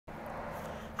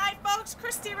folks,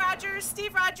 Christy Rogers,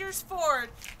 Steve Rogers Ford.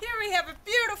 Here we have a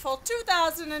beautiful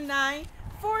 2009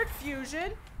 Ford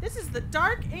Fusion. This is the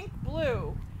dark ink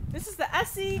blue. This is the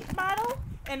SE model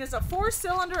and is a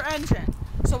 4-cylinder engine.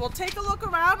 So we'll take a look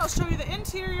around. I'll show you the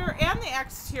interior and the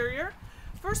exterior.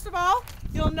 First of all,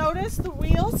 you'll notice the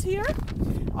wheels here.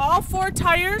 All 4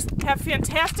 tires have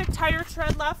fantastic tire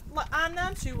tread left on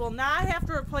them, so you will not have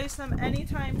to replace them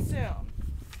anytime soon.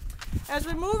 As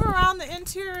we move around the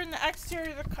interior and the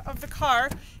exterior of the car,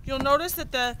 you'll notice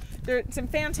that it's in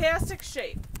fantastic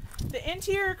shape. The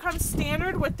interior comes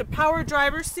standard with the power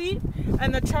driver's seat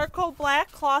and the charcoal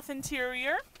black cloth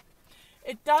interior.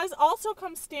 It does also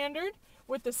come standard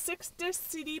with the 6-disc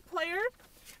CD player,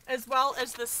 as well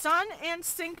as the Sun and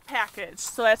Sync package.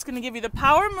 So that's going to give you the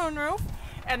power moonroof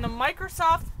and the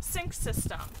Microsoft Sync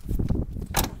system.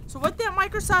 So what that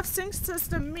Microsoft Sync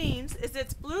system means is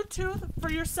it's Bluetooth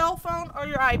for your cell phone or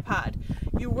your iPod.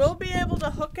 You will be able to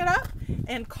hook it up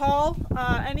and call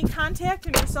any contact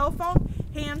in your cell phone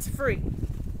hands-free.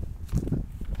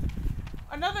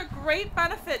 Another great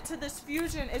benefit to this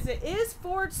Fusion is it is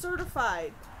Ford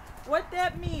certified. What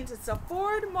that means, it's a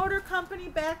Ford Motor Company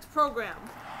backed program.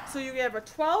 So you have a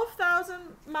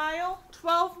 12,000 mile,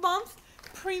 12-month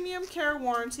PremiumCare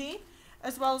warranty,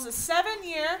 as well as a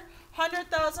 7-year,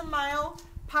 100,000 mile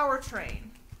powertrain.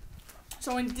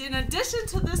 So in addition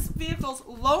to this vehicle's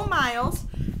low miles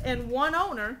and 1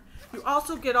 owner, you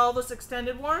also get all those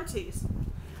extended warranties.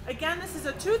 Again, this is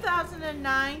a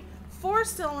 2009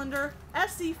 4-cylinder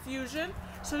SE Fusion,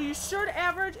 so you should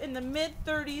average in the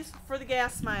mid-30s for the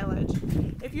gas mileage.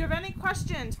 If you have any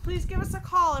questions, please give us a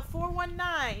call at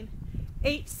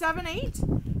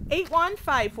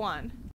 419-878-8151.